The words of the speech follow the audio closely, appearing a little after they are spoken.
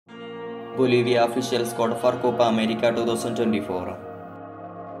Bolivia official squad for Copa America 2024.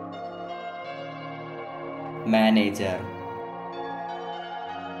 Manager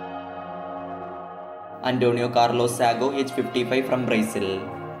Antonio Carlos Sago, age 55, from Brazil.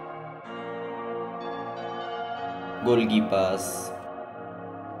 Goalkeepers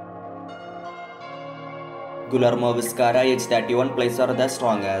Guillermo Vizcarra, age 31, plays are the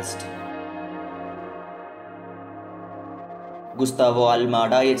strongest. Gustavo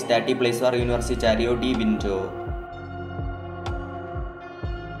Almada, age 30, plays for Universitario de Vinto.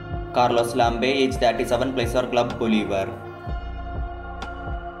 Carlos Lambe, age 37, plays for Club Bolivar.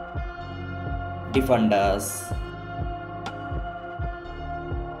 Defenders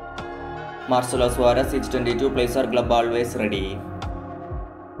Marcelo Suarez, age 22, plays for Club Always Ready.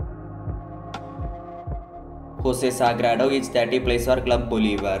 Jose Sagrado, age 30, plays for Club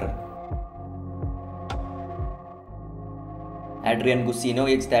Bolivar. Adrian Gusino,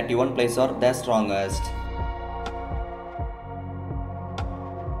 age 31, plays for The Strongest.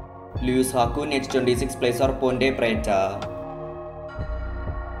 Luis Hakun, age 26, plays for Ponte Preta.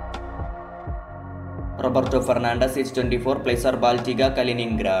 Roberto Fernandez, age 24, plays for Baltiga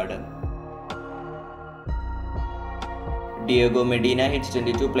Kaliningrad. Diego Medina, age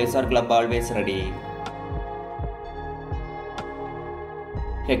 22, plays for Club Always Ready.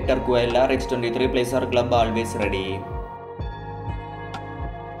 Hector Cuellar, age 23, plays for Club Always Ready.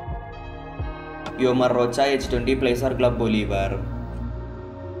 Yomar Rocha, age 20, plays for Club Bolivar.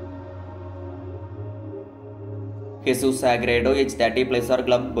 Jesus Sagredo, age 30, plays for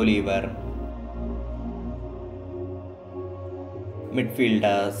Club Bolivar.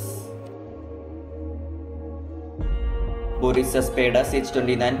 Midfielders Boris Cespedes, age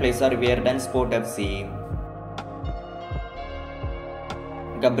 29, plays for Verdun Sport FC.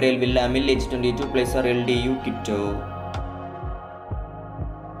 Gabriel Villamil, age 22, plays for LDU Quito.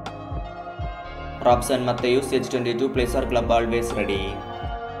 Robson Matthews, age 22, plays for Club Always Ready.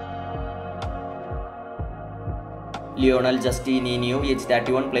 Lionel Justininho, age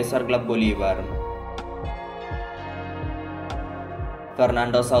 31, plays for Club Bolivar.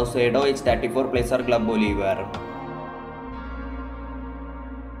 Fernando Saucedo, age 34, plays for Club Bolivar.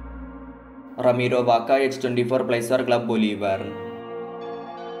 Ramiro Vaca, age 24, plays for Club Bolivar.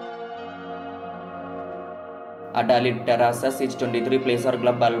 Adalid Terrazas, age 23, plays for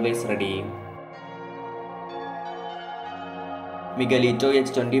Club Always Ready. Miguelito,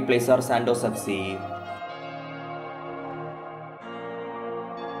 age 20, plays for Santos FC.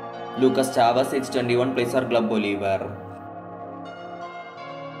 Lucas Chavez, age 21, plays for Club Bolivar.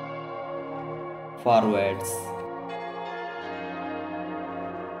 Forwards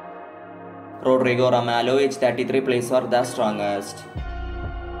Rodrigo Ramalho, age 33, plays for The Strongest.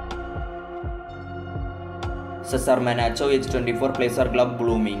 Cesar Manacho, age 24, plays for Club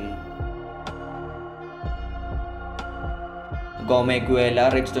Blooming. Gome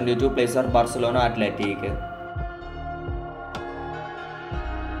Cuellar, age 22, plays for Barcelona Athletic.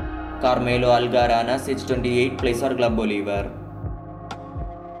 Carmelo Algaranas, age 28, plays for Club Bolivar.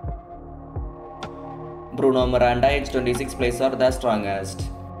 Bruno Miranda, age 26, plays for The Strongest.